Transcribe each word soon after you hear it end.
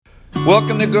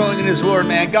Welcome to Growing in His Word,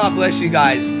 man. God bless you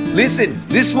guys. Listen,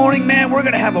 this morning, man, we're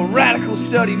going to have a radical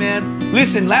study, man.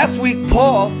 Listen, last week,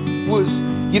 Paul was,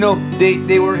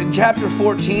 they were in chapter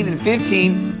 14 and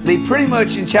 15. They pretty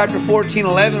much in chapter 14,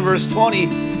 11, verse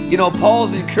 20,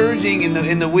 Paul's encouraging in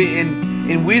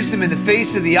wisdom in the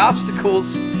face of the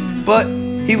obstacles, but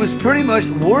he was pretty much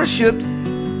worshipped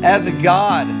as a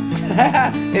god.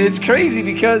 And it's crazy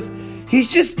because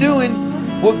he's just doing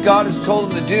what God has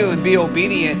told him to do and be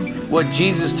obedient. What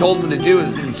Jesus told him to do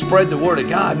is and spread the word of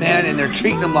God, man, and they're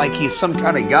treating him like he's some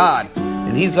kind of God.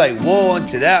 And he's like, woe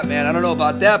unto that, man. I don't know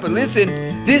about that. But listen,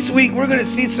 this week we're going to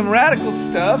see some radical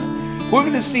stuff. We're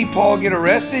going to see Paul get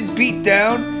arrested, beat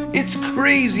down. It's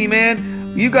crazy,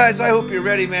 man. You guys, I hope you're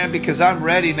ready, man, because I'm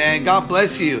ready, man. God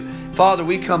bless you. Father,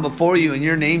 we come before you in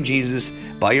your name, Jesus,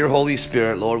 by your Holy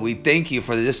Spirit, Lord. We thank you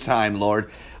for this time,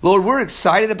 Lord. Lord, we're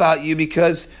excited about you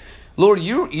because Lord,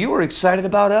 you are excited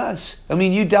about us. I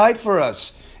mean, you died for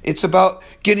us. It's about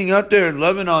getting out there and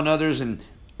loving on others. And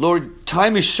Lord,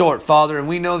 time is short, Father, and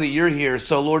we know that you're here.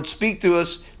 So Lord, speak to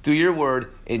us through your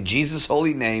word in Jesus'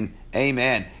 holy name.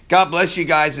 Amen. God bless you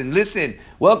guys. And listen,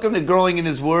 welcome to Growing in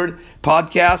His Word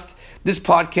podcast. This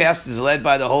podcast is led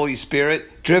by the Holy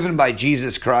Spirit, driven by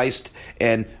Jesus Christ.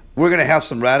 And we're going to have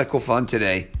some radical fun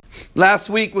today. Last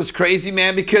week was crazy,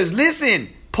 man, because listen,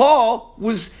 Paul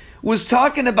was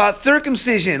talking about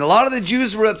circumcision. A lot of the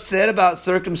Jews were upset about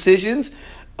circumcisions,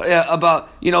 about,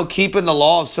 keeping the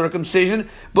law of circumcision.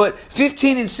 But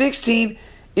 15 and 16,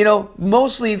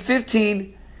 mostly in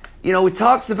 15, it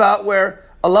talks about where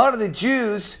a lot of the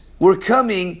Jews were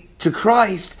coming to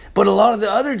Christ, but a lot of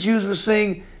the other Jews were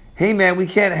saying, hey man, we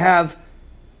can't have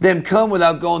them come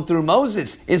without going through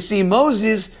Moses. And see,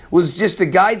 Moses was just a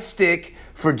guide stick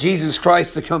for Jesus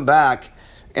Christ to come back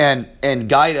and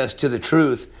guide us to the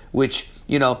truth. Which,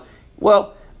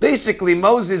 basically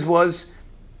Moses was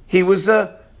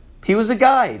a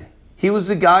guide. He was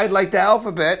a guide like the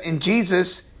alphabet, and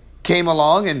Jesus came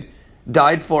along and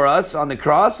died for us on the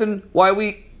cross, and why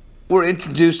we were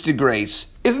introduced to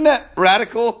grace. Isn't that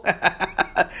radical?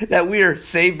 That we are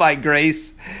saved by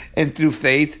grace, and through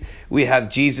faith we have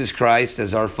Jesus Christ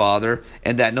as our Father,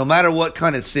 and that no matter what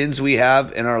kind of sins we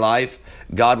have in our life,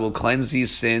 God will cleanse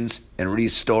these sins and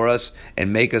restore us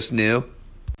and make us new.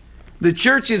 The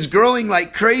church is growing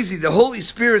like crazy. The Holy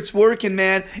Spirit's working,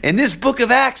 man. And this book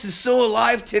of Acts is so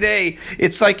alive today.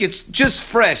 It's like it's just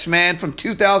fresh, man, from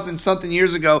 2,000 something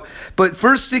years ago. But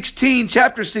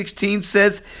chapter 16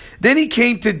 says, then he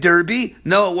came to Derbe.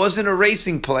 No, it wasn't a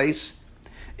racing place.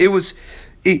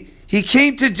 He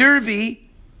came to Derbe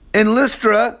and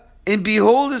Lystra, and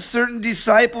behold, a certain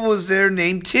disciple was there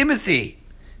named Timothy.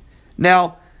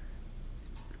 Now,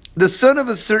 the son of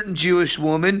a certain Jewish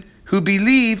woman who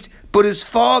believed, but his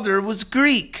father was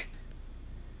Greek.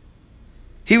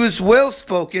 He was well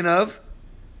spoken of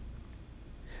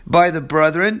by the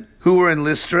brethren who were in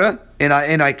Lystra and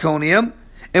Iconium.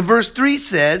 And verse 3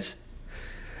 says,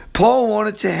 Paul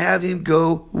wanted to have him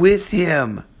go with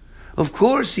him. Of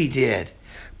course he did.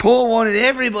 Paul wanted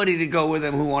everybody to go with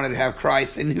him who wanted to have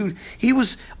Christ and he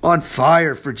was on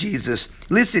fire for Jesus.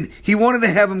 Listen, he wanted to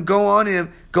have him go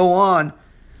on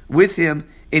with him,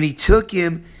 and he took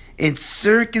him and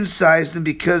circumcised them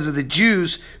because of the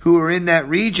Jews who were in that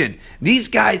region. These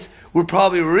guys were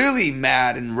probably really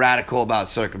mad and radical about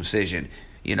circumcision,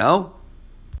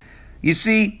 You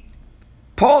see,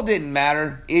 Paul didn't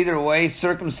matter either way.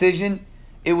 Circumcision,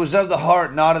 it was of the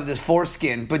heart, not of the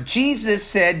foreskin. But Jesus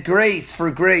said grace for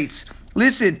grace.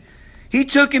 Listen, he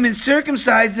took him and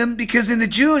circumcised him because in the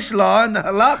Jewish law, in the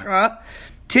halacha,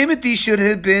 Timothy should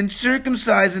have been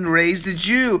circumcised and raised a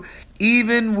Jew,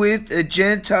 even with a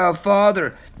Gentile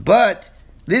father. But,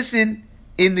 listen,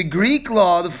 in the Greek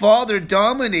law, the father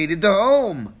dominated the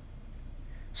home.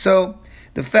 So,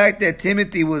 the fact that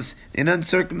Timothy was an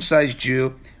uncircumcised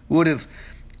Jew would have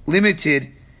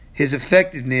limited his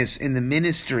effectiveness in the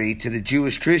ministry to the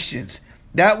Jewish Christians.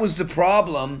 That was the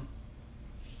problem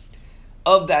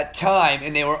of that time.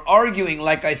 And they were arguing,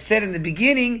 like I said in the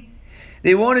beginning,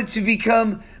 they wanted to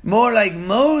become more like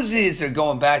Moses. They're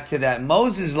going back to that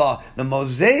Moses law, the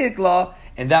Mosaic law,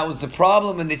 and that was the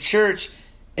problem in the church.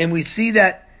 And we see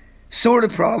that sort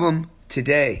of problem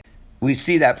today. We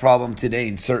see that problem today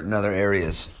in certain other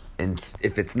areas. And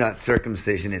if it's not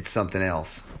circumcision, it's something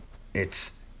else. It's,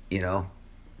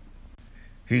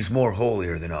 he's more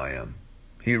holier than I am.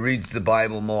 He reads the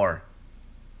Bible more.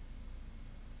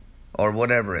 Or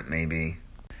whatever it may be.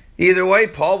 Either way,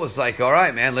 Paul was like, all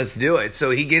right, man, let's do it. So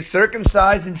he gets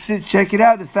circumcised, and check it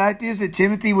out. The fact is that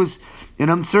Timothy was an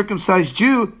uncircumcised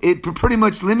Jew. It pretty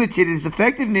much limited his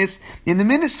effectiveness in the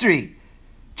ministry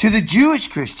to the Jewish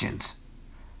Christians.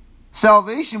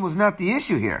 Salvation was not the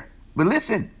issue here. But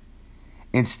listen,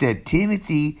 instead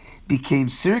Timothy became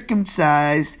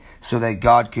circumcised so that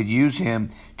God could use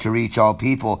him to reach all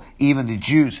people, even the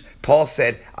Jews. Paul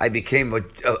said, I became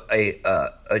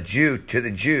a Jew to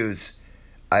the Jews.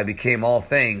 I became all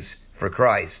things for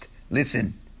Christ.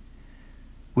 Listen,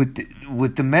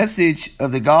 with the message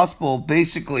of the gospel,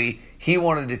 basically, he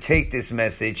wanted to take this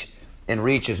message and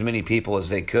reach as many people as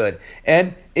they could.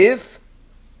 And if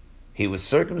he was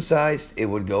circumcised, it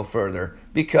would go further,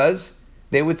 because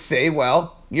they would say,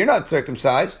 well, you're not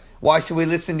circumcised. Why should we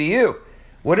listen to you?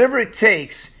 Whatever it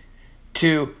takes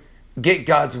to get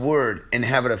God's word and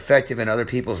have it effective in other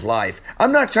people's life.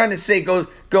 I'm not trying to say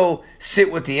go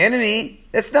sit with the enemy.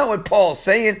 That's not what Paul's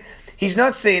saying. He's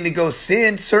not saying to go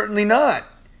sin, certainly not.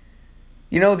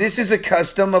 You know, this is a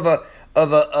custom of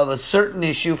a certain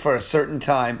issue for a certain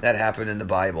time that happened in the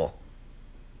Bible.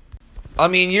 I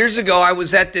mean, years ago I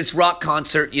was at this rock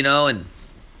concert, and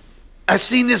I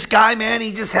seen this guy, man.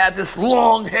 He just had this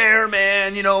long hair,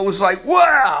 man. It was like,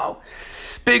 wow,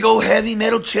 big old heavy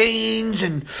metal chains,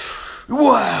 and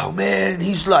wow, man.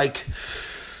 He's like,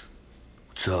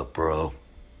 what's up, bro?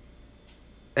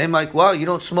 And I'm like, wow, you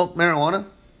don't smoke marijuana?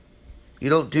 You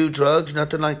don't do drugs,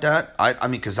 nothing like that? I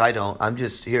mean, because I don't. I'm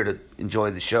just here to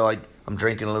enjoy the show. I'm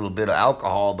drinking a little bit of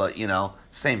alcohol, but,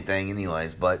 same thing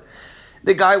anyways. But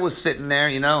the guy was sitting there,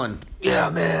 and, yeah,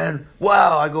 man,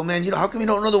 wow. I go, man, how come you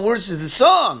don't know the words to the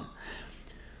song?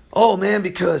 Oh, man,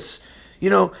 because,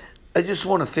 I just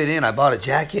want to fit in. I bought a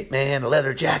jacket, man, a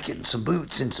leather jacket and some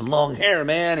boots and some long hair,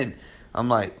 man. And I'm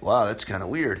like, wow, that's kind of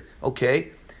weird. Okay.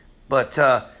 But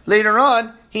later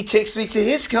on, he takes me to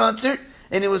his concert.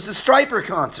 And it was the Striper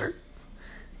concert.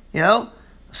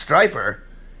 Striper.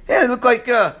 Yeah, they look like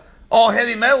all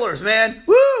heavy metalers, man.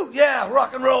 Woo! Yeah,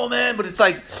 rock and roll, man. But it's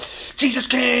like, Jesus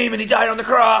came and he died on the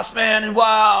cross, man. And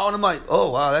wow. And I'm like,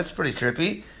 oh, wow, that's pretty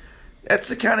trippy. That's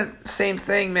the kind of same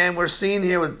thing, man, we're seeing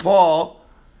here with Paul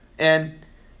and,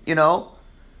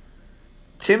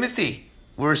 Timothy.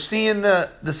 We're seeing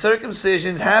the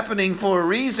circumcisions happening for a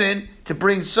reason, to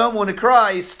bring someone to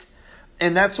Christ.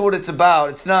 And that's what it's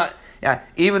about. It's not... Yeah,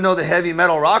 even though the heavy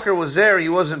metal rocker was there, he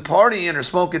wasn't partying or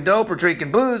smoking dope or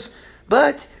drinking booze,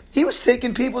 but he was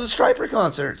taking people to Striper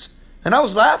concerts. And I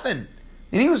was laughing.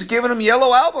 And he was giving them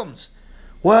yellow albums.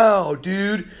 Wow,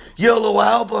 dude, yellow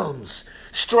albums.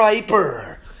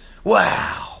 Striper.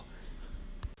 Wow.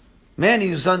 Man,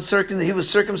 he was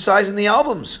circumcising the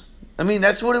albums. I mean,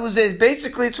 that's what it was.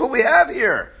 Basically, it's what we have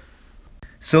here.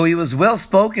 So he was well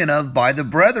spoken of by the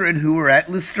brethren who were at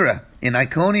Lystra in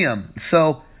Iconium.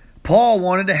 So Paul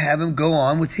wanted to have him go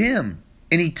on with him,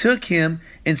 and he took him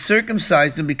and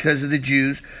circumcised him because of the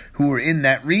Jews who were in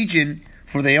that region,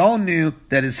 for they all knew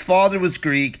that his father was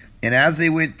Greek, and as they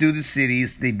went through the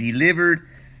cities, they delivered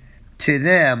to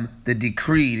them the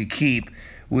decree to keep,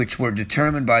 which were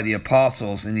determined by the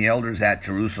apostles and the elders at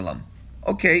Jerusalem.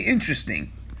 Okay,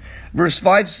 interesting. Verse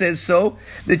 5 says, so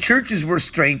the churches were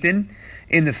strengthened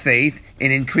in the faith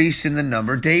and increased in the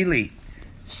number daily.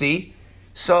 See?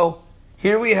 So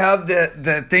here we have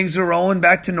the things are rolling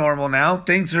back to normal now.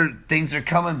 Things are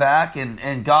coming back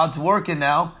and God's working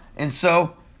now. And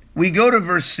so we go to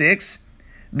verse 6,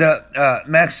 the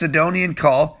Macedonian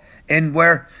call, and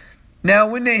where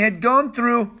now when they had gone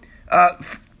through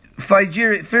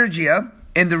Phrygia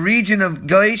and the region of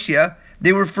Galatia,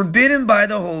 they were forbidden by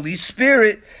the Holy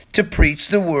Spirit to preach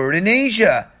the word in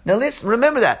Asia. Now listen,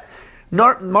 remember that.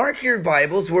 Mark your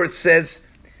Bibles where it says,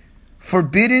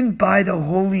 forbidden by the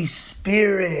Holy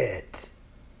Spirit.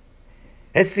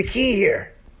 That's the key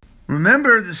here.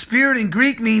 Remember, the Spirit in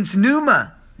Greek means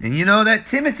pneuma. And you know that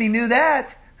Timothy knew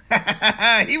that.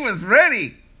 He was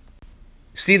ready.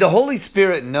 See, the Holy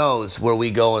Spirit knows where we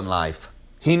go in life.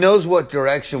 He knows what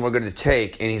direction we're going to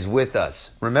take, and He's with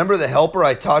us. Remember the helper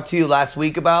I talked to you last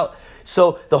week about?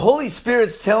 So the Holy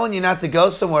Spirit's telling you not to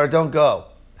go somewhere, don't go.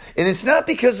 And it's not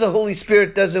because the Holy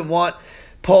Spirit doesn't want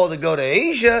Paul to go to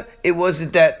Asia. It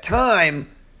wasn't that time,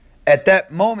 at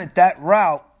that moment, that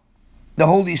route. The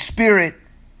Holy Spirit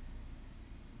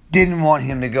didn't want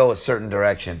him to go a certain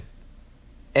direction.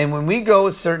 And when we go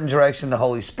a certain direction the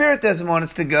Holy Spirit doesn't want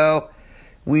us to go,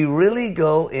 we really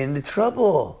go into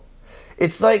trouble.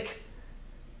 It's like,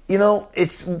 we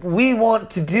want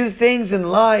to do things in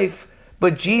life,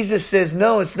 but Jesus says,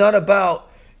 no, it's not about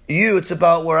you. It's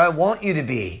about where I want you to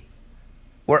be.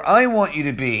 Where I want you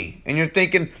to be. And you're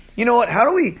thinking, you know what? How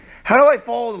do I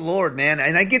follow the Lord, man?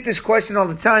 And I get this question all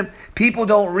the time. People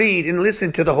don't read and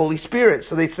listen to the Holy Spirit.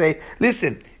 So they say,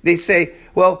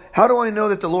 well, how do I know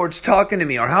that the Lord's talking to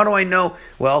me? Or how do I know?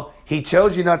 Well, He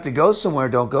tells you not to go somewhere.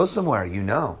 Don't go somewhere. You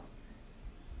know.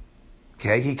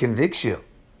 Okay? He convicts you.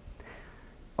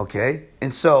 Okay?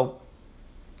 And so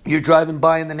you're driving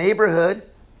by in the neighborhood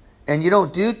and you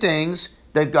don't do things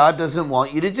that God doesn't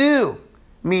want you to do.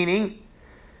 Meaning,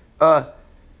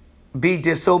 be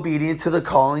disobedient to the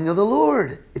calling of the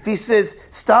Lord. If he says,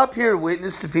 stop here,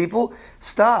 witness to people,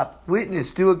 stop,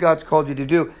 witness, do what God's called you to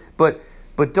do. But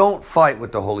don't fight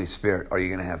with the Holy Spirit, or you're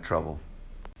going to have trouble.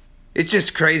 It's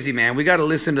just crazy, man. We got to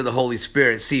listen to the Holy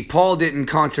Spirit. See, Paul didn't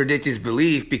contradict his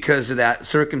belief because of that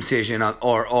circumcision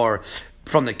or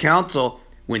from the council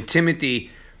when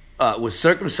Timothy was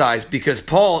circumcised, because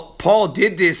Paul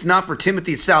did this not for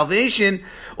Timothy's salvation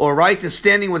or right to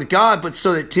standing with God, but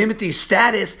so that Timothy's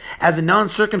status as a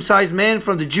non-circumcised man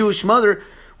from the Jewish mother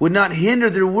would not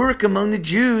hinder their work among the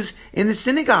Jews in the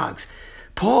synagogues.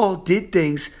 Paul did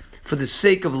things for the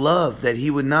sake of love that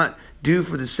he would not do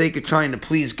for the sake of trying to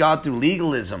please God through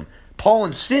legalism. Paul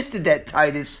insisted that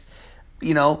Titus,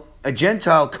 a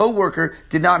Gentile co-worker,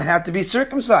 did not have to be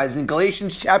circumcised in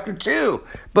Galatians chapter 2.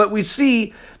 But we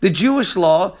see the Jewish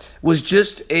law was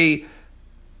just a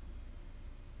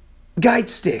guide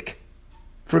stick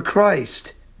for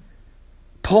Christ.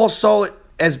 Paul saw it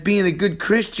as being a good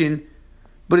Christian,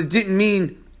 but it didn't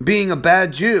mean being a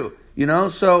bad Jew,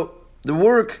 So the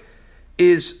work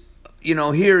is,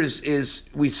 here is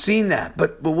we've seen that.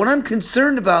 But what I'm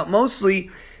concerned about mostly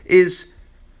is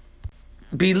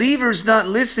believers not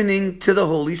listening to the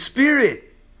Holy Spirit.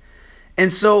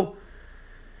 And so,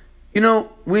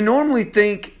 we normally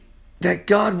think that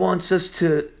God wants us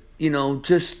to,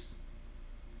 just,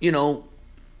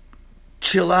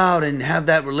 chill out and have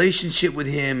that relationship with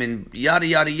him and yada,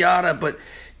 yada, yada. But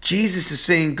Jesus is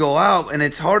saying go out, and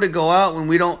it's hard to go out when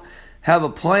we don't have a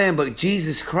plan, but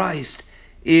Jesus Christ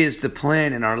is the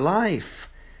plan in our life.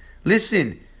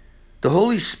 Listen, the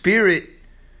Holy Spirit,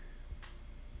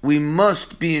 we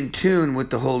must be in tune with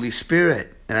the Holy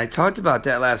Spirit. And I talked about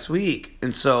that last week.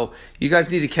 And so you guys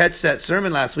need to catch that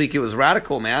sermon last week. It was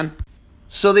radical, man.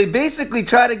 So they basically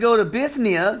tried to go to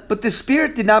Bithynia, but the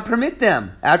Spirit did not permit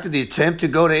them. After the attempt to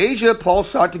go to Asia, Paul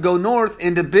sought to go north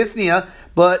into Bithynia,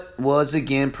 but was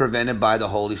again prevented by the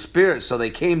Holy Spirit. So they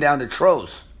came down to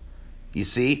Troas. You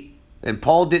see? And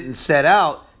Paul didn't set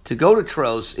out to go to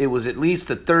Troas. It was at least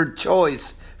the third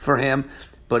choice for him,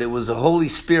 but it was the Holy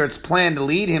Spirit's plan to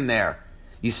lead him there.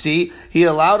 You see, he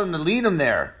allowed him to lead him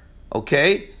there.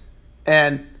 Okay?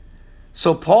 And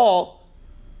so Paul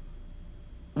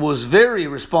was very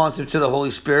responsive to the Holy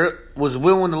Spirit, was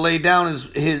willing to lay down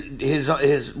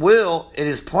his will and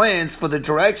his plans for the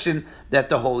direction that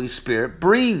the Holy Spirit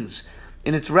brings.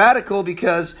 And it's radical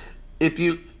because if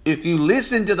you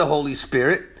listen to the Holy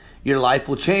Spirit, your life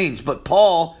will change. But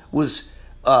Paul was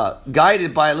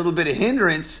guided by a little bit of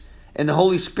hindrance, and the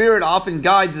Holy Spirit often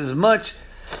guides as much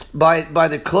by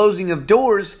the closing of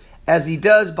doors as he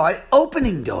does by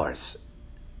opening doors.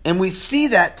 And we see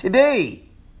that today.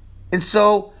 And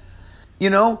so,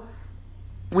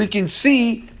 we can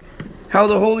see how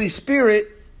the Holy Spirit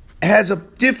has a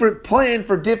different plan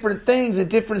for different things and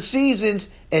different seasons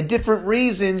and different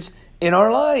reasons in our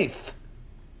life.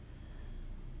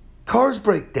 Cars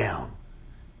break down.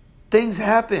 Things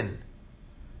happen.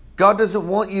 God doesn't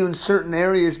want you in certain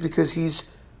areas because he's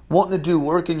wanting to do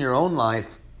work in your own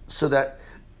life so that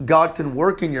God can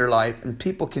work in your life and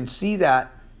people can see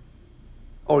that.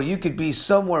 Or you could be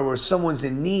somewhere where someone's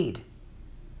in need.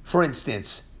 For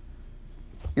instance,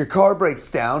 your car breaks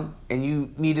down and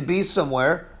you need to be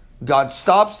somewhere. God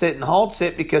stops it and halts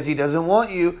it because he doesn't want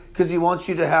you, because he wants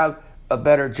you to have a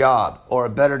better job or a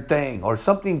better thing or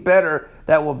something better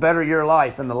that will better your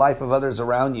life and the life of others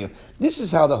around you. This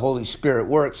is how the Holy Spirit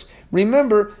works.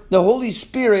 Remember, the Holy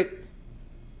Spirit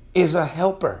is a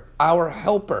helper, our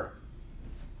helper.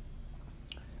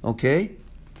 Okay?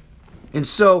 And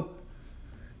so,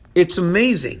 it's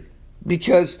amazing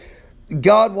because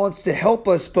God wants to help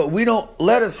us, but we don't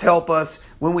let us help us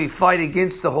when we fight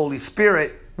against the Holy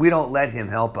Spirit. We don't let him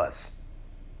help us.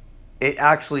 It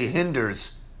actually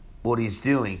hinders what he's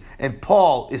doing. And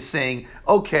Paul is saying,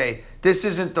 okay, this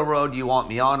isn't the road you want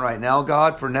me on right now,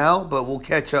 God, for now, but we'll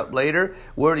catch up later.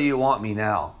 Where do you want me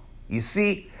now? You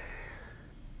see,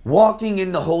 walking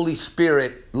in the Holy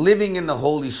Spirit, living in the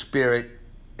Holy Spirit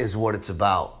is what it's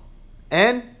about.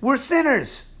 And we're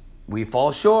sinners. We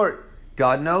fall short.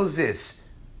 God knows this.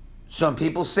 Some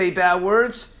people say bad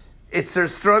words. It's their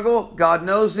struggle. God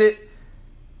knows it.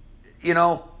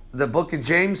 The book of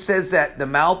James says that the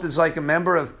mouth is like a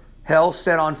member of hell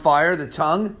set on fire, the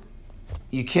tongue.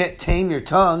 You can't tame your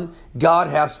tongue. God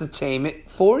has to tame it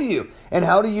for you. And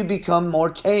how do you become more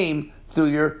tame through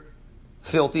your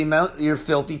filthy mouth, your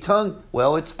filthy tongue?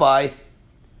 Well, it's by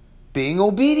being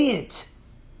obedient.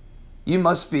 You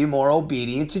must be more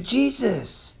obedient to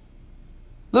Jesus.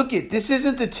 Look it, this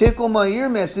isn't the tickle my ear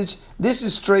message. This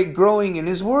is straight growing in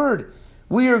His Word.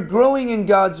 We are growing in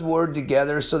God's Word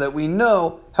together so that we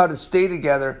know how to stay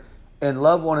together and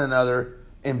love one another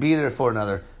and be there for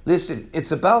another. Listen,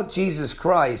 it's about Jesus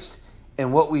Christ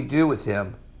and what we do with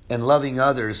Him and loving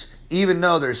others. Even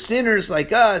though they're sinners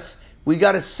like us, we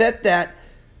got to set that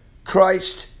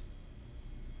Christ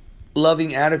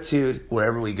loving attitude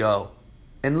wherever we go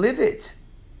and live it.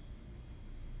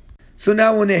 So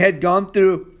now when they had gone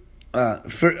through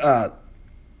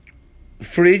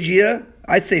Phrygia,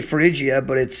 I'd say Phrygia,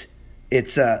 but it's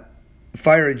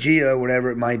Phrygia, whatever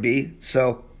it might be.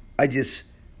 So I just,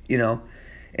 in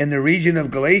the region of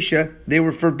Galatia, they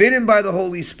were forbidden by the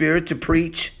Holy Spirit to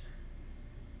preach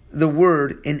the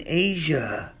word in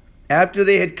Asia. After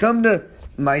they had come to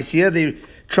Mysia, they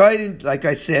tried, like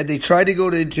I said, they tried to go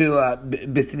into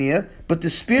Bithynia, but the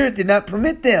Spirit did not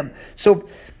permit them.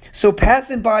 So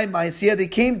passing by Mysia, they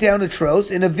came down to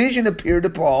Troas, and a vision appeared to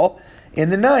Paul in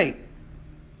the night.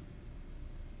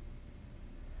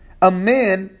 A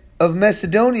man of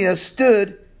Macedonia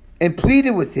stood and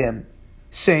pleaded with him,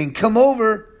 saying, "Come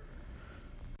over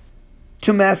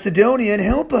to Macedonia and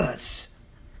help us."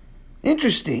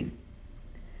 Interesting.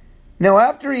 Now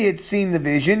after he had seen the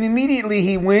vision, immediately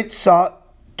he sought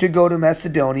to go to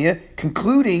Macedonia,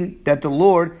 concluding that the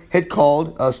Lord had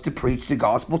called us to preach the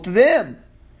gospel to them.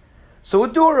 So a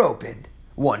door opened.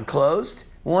 One closed,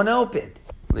 one opened.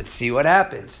 Let's see what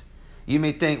happens. You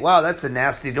may think, wow, that's a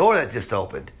nasty door that just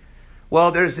opened.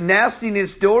 Well, there's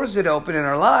nastiness doors that open in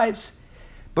our lives,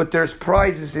 but there's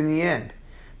prizes in the end.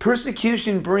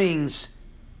 Persecution brings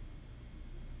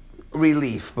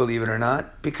relief, believe it or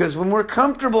not, because when we're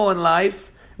comfortable in life,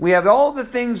 we have all the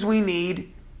things we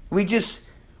need,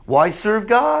 why serve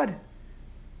God?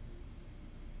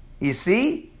 You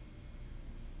see?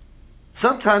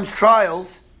 Sometimes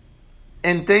trials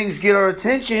and things get our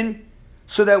attention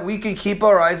so that we can keep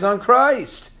our eyes on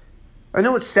Christ. I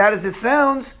know it's sad as it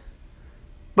sounds,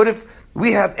 but if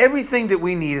we have everything that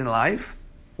we need in life,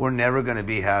 we're never going to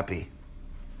be happy.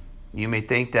 You may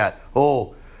think that,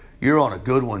 oh, you're on a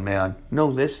good one, man. No,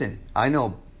 listen, I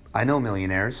know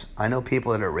millionaires. I know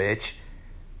people that are rich.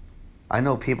 I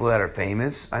know people that are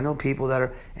famous. I know people that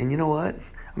are, and you know what?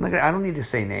 I don't need to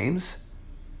say names.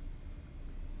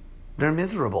 They're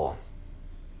miserable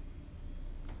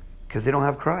because they don't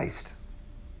have Christ.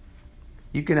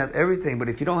 You can have everything, but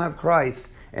if you don't have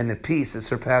Christ and the peace that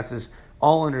surpasses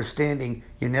all understanding,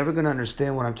 you're never going to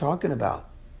understand what I'm talking about.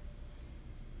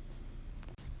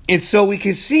 And so we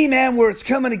can see, man, where it's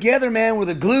coming together, man, where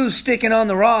the glue's sticking on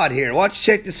the rod here.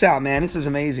 Check this out, man. This is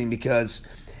amazing because,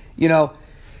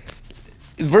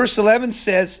 verse 11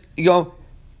 says,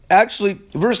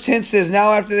 verse 10 says,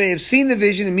 now after they have seen the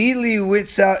vision, immediately went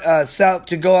south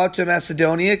to go out to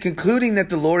Macedonia, concluding that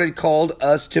the Lord had called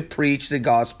us to preach the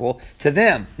gospel to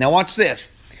them. Now watch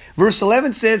this. Verse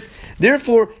 11 says,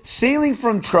 therefore, sailing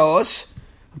from Troas,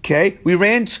 we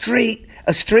ran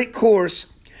a straight course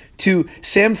to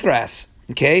Samothrace,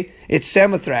 it's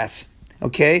Samothrace,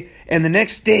 and the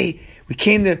next day we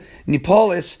came to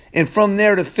Neapolis, and from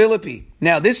there to Philippi.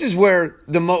 Now this is where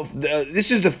this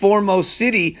is the foremost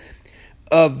city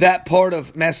of that part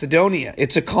of Macedonia.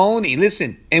 It's a colony.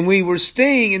 Listen, and we were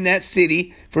staying in that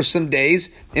city for some days.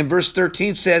 And verse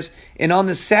 13 says, and on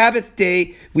the Sabbath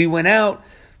day we went out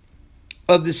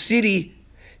of the city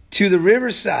to the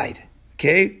riverside,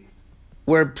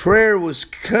 where prayer was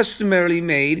customarily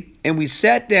made, and we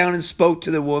sat down and spoke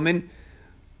to the woman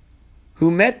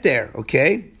who met there,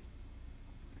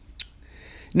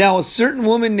 Now a certain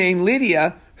woman named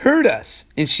Lydia heard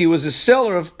us, and she was a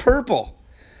seller of purple.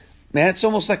 Man, it's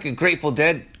almost like a Grateful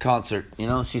Dead concert,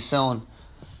 she's selling,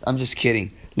 I'm just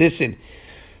kidding. Listen,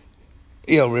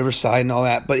 Riverside and all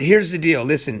that, but here's the deal,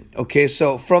 listen,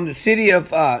 so from the city of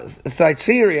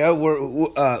Thyatira,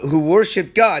 who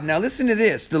worshiped God. Now listen to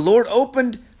this, the Lord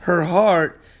opened her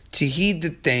heart to heed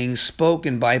the things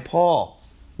spoken by Paul.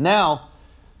 Now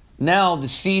the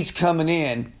seed's coming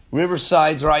in,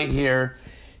 Riverside's right here,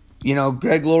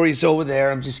 Greg Laurie's over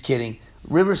there, I'm just kidding.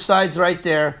 Riverside's right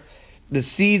there, the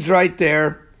seed's right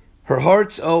there, her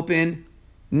heart's open.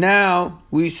 Now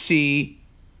we see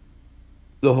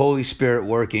the Holy Spirit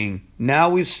working.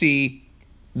 Now we see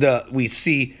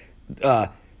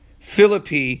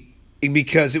Philippi,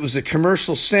 because it was a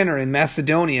commercial center in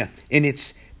Macedonia, and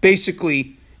it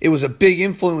was a big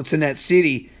influence in that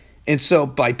city. And so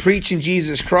by preaching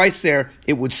Jesus Christ there,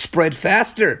 it would spread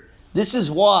faster. This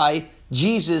is why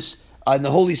Jesus and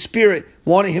the Holy Spirit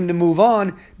wanted him to move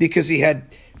on, because he had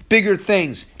bigger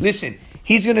things. Listen,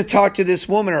 he's going to talk to this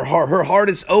woman. Her heart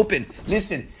is open.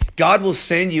 Listen, God will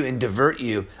send you and divert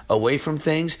you away from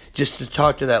things just to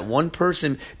talk to that one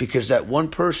person, because that one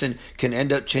person can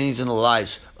end up changing the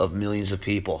lives of millions of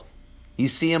people. You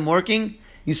see him working?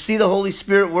 You see the Holy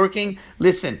Spirit working?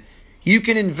 Listen, you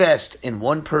can invest in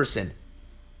one person,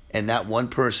 and that one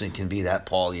person can be that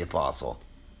Paul the Apostle.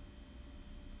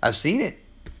 I've seen it.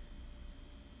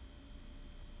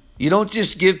 You don't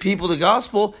just give people the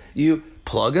gospel, you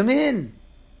plug them in.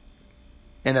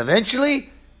 And eventually,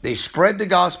 they spread the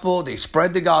gospel,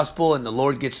 and the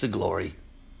Lord gets the glory.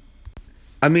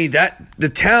 I mean, the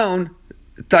town,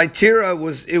 Thyatira,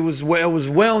 was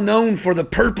well known for the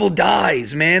purple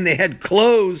dyes, man. They had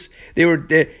clothes,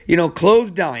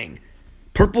 clothes dyeing.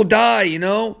 Purple dye,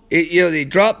 they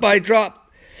drop by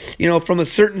drop, from a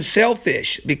certain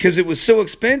shellfish. Because it was so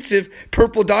expensive,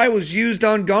 purple dye was used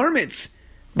on garments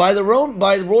by the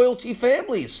royalty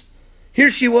families. Here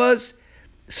she was,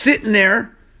 sitting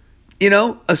there,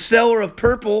 a seller of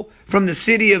purple from the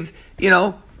city of,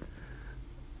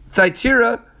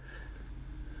 Thyatira,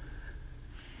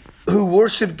 who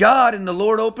worshiped God, and the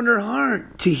Lord opened her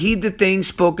heart to heed the things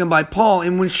spoken by Paul.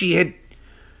 And when she had,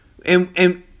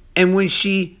 and when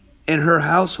she and her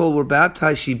household were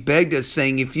baptized, she begged us,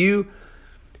 saying, "If you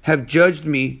have judged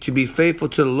me to be faithful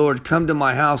to the Lord, come to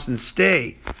my house and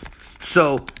stay."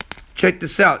 So, check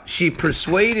this out. She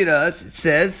persuaded us, it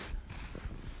says,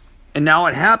 and now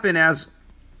it happened as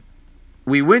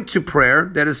we went to prayer,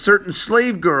 that a certain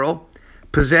slave girl,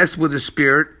 possessed with the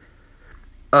spirit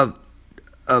of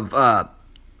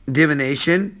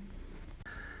divination,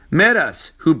 met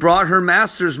us, who brought her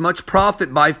masters much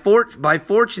profit by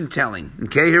fortune telling.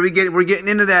 Okay, we're getting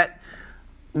into that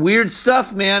weird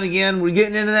stuff, man. Again, we're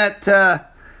getting into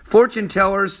that fortune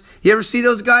tellers. You ever see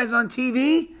those guys on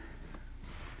TV?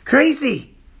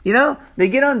 Crazy, They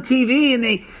get on TV and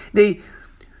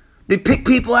they pick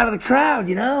people out of the crowd,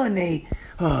 and they,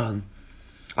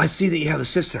 I see that you have a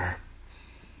sister,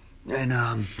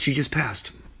 and she just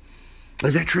passed.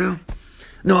 Is that true?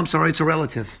 No, I'm sorry, it's a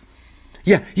relative.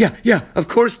 Yeah, of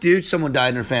course, dude, someone died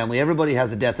in her family. Everybody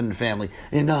has a death in their family.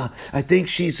 And I think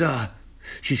she's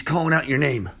calling out your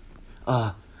name.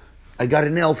 I got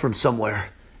an L from somewhere.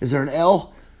 Is there an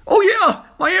L? Oh yeah,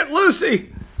 my Aunt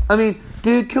Lucy. I mean,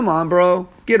 dude, come on, bro.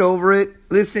 Get over it.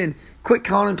 Listen, quit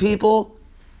calling people.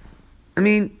 I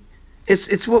mean,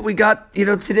 it's what we got,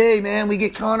 today, man. We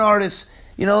get con artists.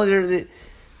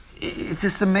 It's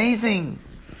just amazing.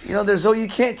 You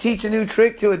can't teach a new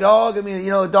trick to a dog. I mean,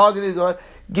 give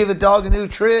a dog a new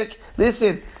trick.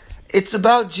 Listen, it's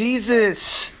about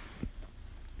Jesus.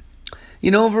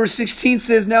 Verse 16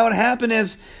 says, "Now it happened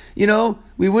as,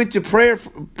 we went to prayer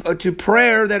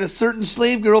that a certain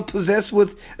slave girl possessed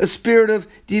with a spirit of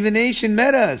divination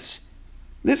met us."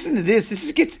 Listen to this.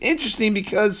 This gets interesting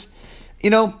because,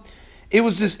 it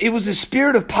was a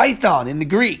spirit of Python in the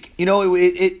Greek.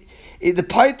 The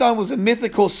Python was a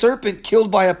mythical serpent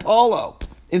killed by Apollo.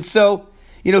 And so,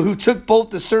 who took both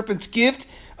the serpent's gift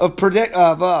of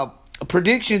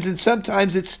predictions and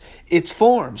sometimes its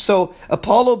form. So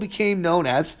Apollo became known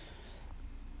as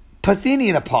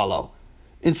Pythian Apollo.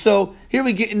 And so here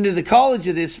we get into the college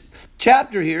of this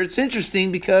chapter here. It's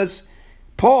interesting because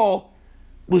Paul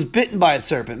was bitten by a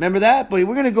serpent. Remember that? But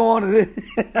we're going to go on to this.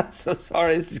 I'm so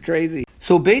sorry. This is crazy.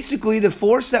 So basically, the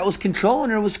force that was controlling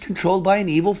her was controlled by an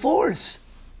evil force.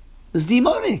 It was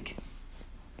demonic.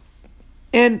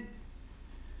 And,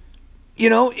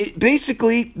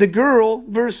 basically, the girl,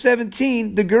 verse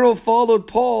 17, the girl followed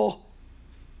Paul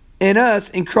and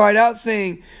us and cried out,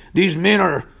 saying, "These men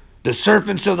are the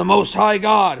serpents of the Most High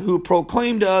God, who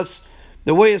proclaimed to us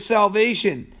the way of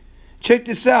salvation." Check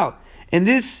this out. And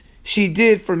this she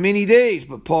did for many days,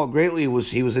 but Paul greatly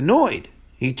was annoyed.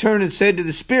 He turned and said to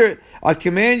the spirit, "I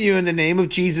command you in the name of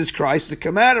Jesus Christ to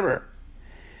come out of her."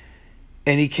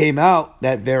 And he came out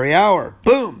that very hour.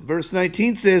 Boom. Verse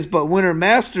 19 says, But when her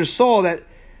masters saw that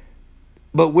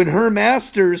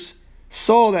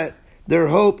their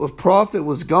hope of profit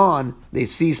was gone, they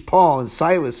seized Paul and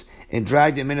Silas and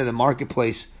dragged them into the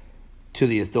marketplace to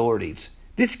the authorities.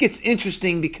 This gets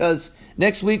interesting because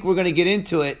next week we're going to get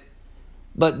into it,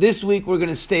 but this week we're going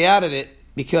to stay out of it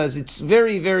because it's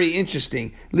very, very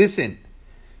interesting. Listen,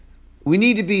 we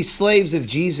need to be slaves of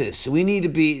Jesus.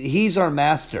 He's our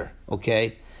master,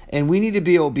 okay? And we need to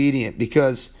be obedient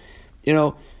because,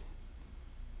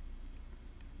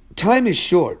 time is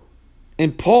short.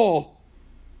 And Paul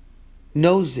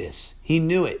knows this. He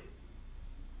knew it.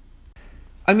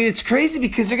 I mean, it's crazy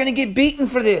because they're going to get beaten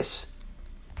for this.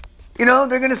 They're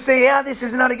going to say, this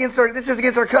is against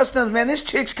our customs, man. This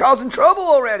chick's causing trouble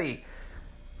already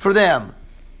for them.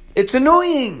 It's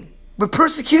annoying. But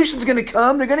persecution's going to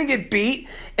come. They're going to get beat.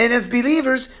 And as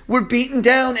believers, we're beaten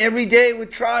down every day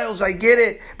with trials. I get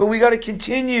it. But we got to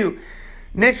continue.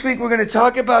 Next week, we're going to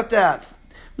talk about that.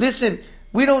 Listen,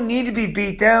 we don't need to be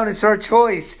beat down. It's our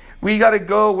choice. We got to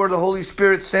go where the Holy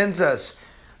Spirit sends us.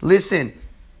 Listen,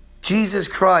 Jesus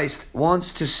Christ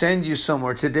wants to send you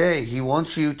somewhere today. He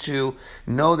wants you to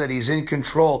know that He's in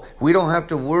control. We don't have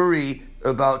to worry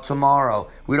about tomorrow.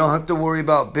 We don't have to worry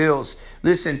about bills.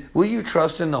 Listen, will you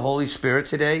trust in the Holy Spirit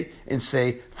today and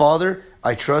say, Father,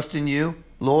 I trust in you.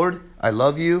 Lord, I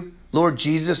love you. Lord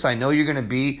Jesus, I know you're going to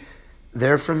be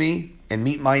there for me and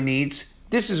meet my needs.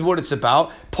 This is what it's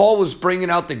about. Paul was bringing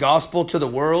out the gospel to the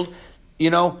world. You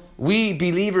know, we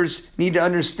believers need to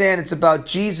understand it's about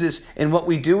Jesus and what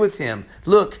we do with Him.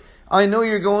 Look, I know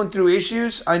you're going through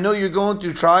issues. I know you're going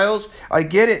through trials. I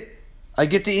get it. I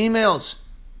get the emails.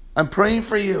 I'm praying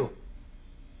for you.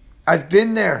 I've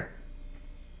been there.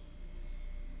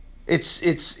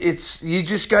 It's you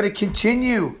just got to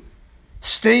continue.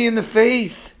 Stay in the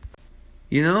faith.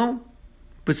 You know?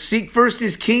 But seek first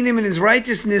His kingdom and His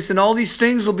righteousness, and all these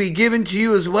things will be given to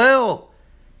you as well.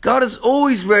 God is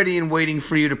always ready and waiting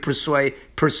for you to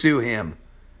pursue Him.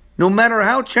 No matter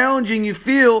how challenging you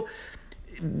feel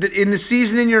in the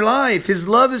season in your life, His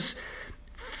love is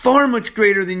far much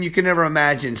greater than you can ever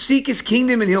imagine. Seek His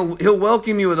kingdom and He'll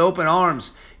welcome you with open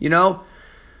arms. You know,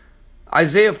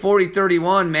 Isaiah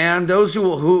 40:31, man, those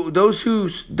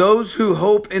who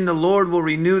hope in the Lord will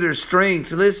renew their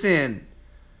strength. Listen,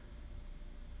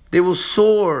 they will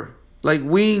soar like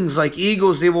wings, like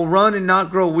eagles. They will run and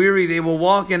not grow weary. They will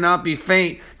walk and not be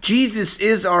faint. Jesus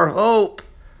is our hope.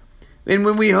 And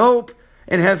when we hope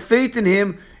and have faith in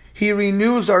Him, He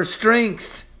renews our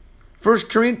strength. 1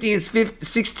 Corinthians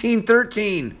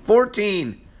 16:13,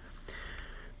 14.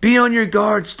 Be on your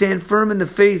guard, stand firm in the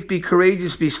faith, be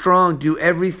courageous, be strong, do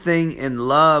everything in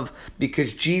love,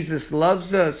 because Jesus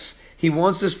loves us. He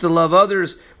wants us to love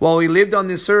others. While He lived on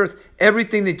this earth,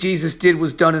 everything that Jesus did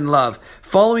was done in love.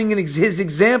 Following His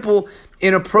example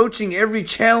in approaching every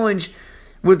challenge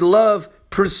with love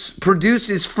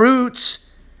produces fruits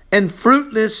and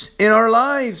fruitless in our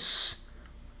lives.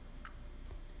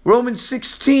 Romans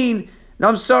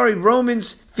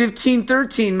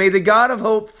 15:13. May the God of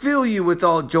hope fill you with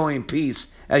all joy and peace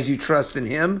as you trust in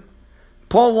Him.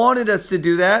 Paul wanted us to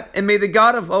do that. And may the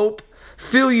God of hope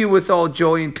fill you with all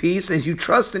joy and peace as you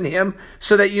trust in Him,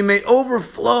 so that you may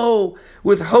overflow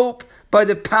with hope by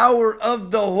the power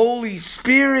of the Holy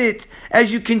Spirit.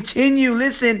 As you continue,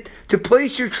 listen, to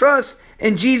place your trust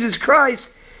in Jesus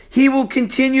Christ, He will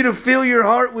continue to fill your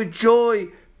heart with joy,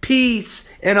 peace,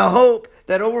 and a hope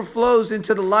that overflows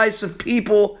into the lives of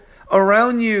people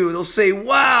around you. They'll say,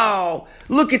 wow,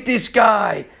 look at this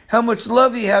guy, how much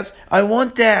love he has. I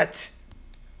want that.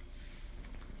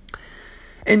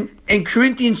 And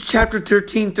Corinthians chapter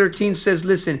 13 says,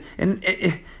 listen, and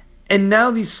now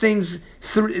these things,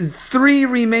 three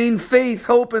remain: faith,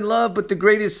 hope, and love, but the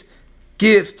greatest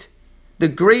gift, the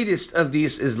greatest of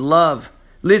these is love.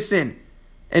 Listen,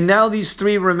 and now these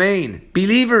three remain.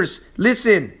 Believers,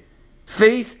 listen,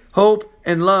 faith, hope,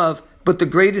 and love, but the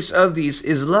greatest of these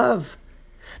is love.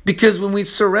 Because when we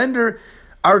surrender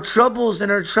our troubles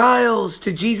and our trials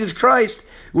to Jesus Christ,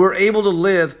 we're able to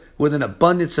live with an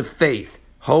abundance of faith,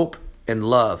 hope, and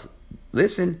love.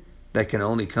 Listen, that can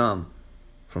only come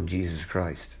from Jesus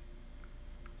Christ.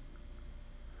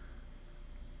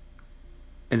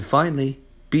 And finally,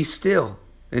 be still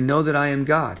and know that I am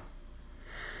God.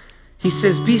 He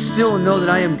says, be still and know that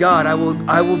I am God. I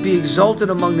will be exalted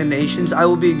among the nations. I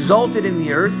will be exalted in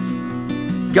the earth.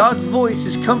 God's voice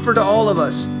is comfort to all of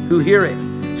us who hear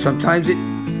it. Sometimes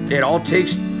it all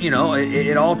takes,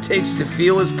 it all takes to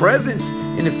feel His presence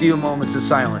in a few moments of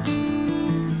silence,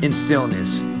 in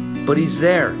stillness. But He's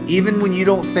there. Even when you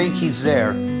don't think He's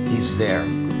there, He's there.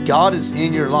 God is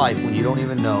in your life when you don't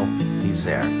even know He's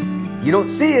there. You don't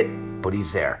see it, but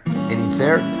He's there. And He's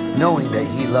there knowing that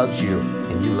He loves you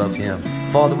and you love Him.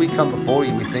 Father, we come before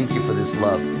You. We thank You for this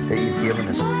love that You've given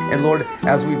us. And Lord,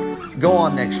 as we go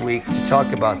on next week to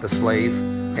talk about the slave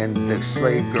and the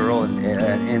slave girl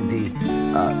and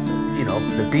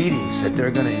the beatings that they're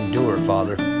going to endure,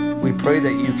 Father, we pray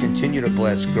that You continue to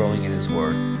bless growing in His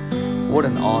Word. What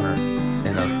an honor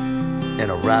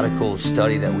and a radical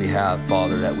study that we have,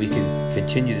 Father, that we can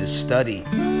continue to study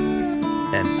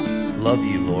and love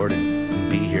You, Lord, and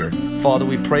be here. Father,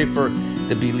 we pray for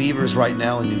the believers right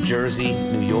now in New Jersey,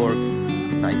 New York,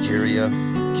 Nigeria,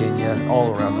 Kenya,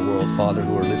 all around the world, Father,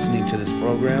 who are listening to this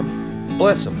program.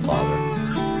 Bless them, Father.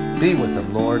 Be with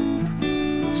them, Lord.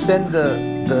 Send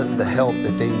the help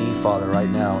that they need, Father, right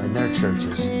now in their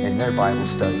churches, in their Bible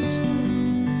studies.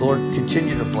 Lord,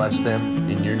 continue to bless them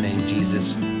in your name,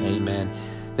 Jesus. Amen.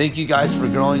 Thank you guys for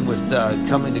growing with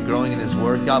coming to growing in his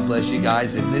word. God bless you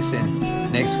guys. And listen,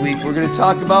 next week we're going to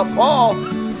talk about Paul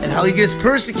and how he gets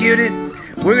persecuted.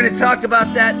 We're going to talk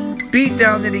about that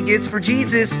beatdown that he gets for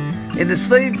Jesus and the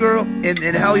slave girl, and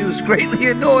how he was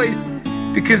greatly annoyed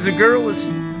because the girl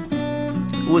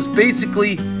was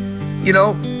basically,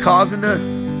 causing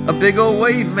a big old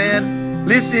wave, man.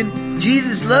 Listen,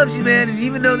 Jesus loves you, man, and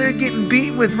even though they're getting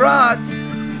beaten with rods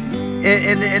and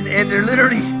they're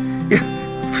literally,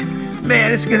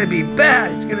 man, it's going to be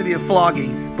bad. It's going to be a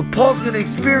flogging. But Paul's going to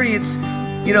experience,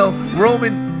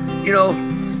 Roman,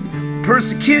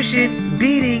 persecution,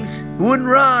 beatings, wooden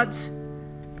rods.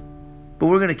 But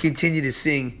we're going to continue to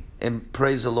sing and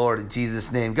praise the Lord in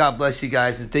Jesus' name. God bless you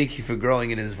guys, and thank you for growing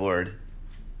in his word.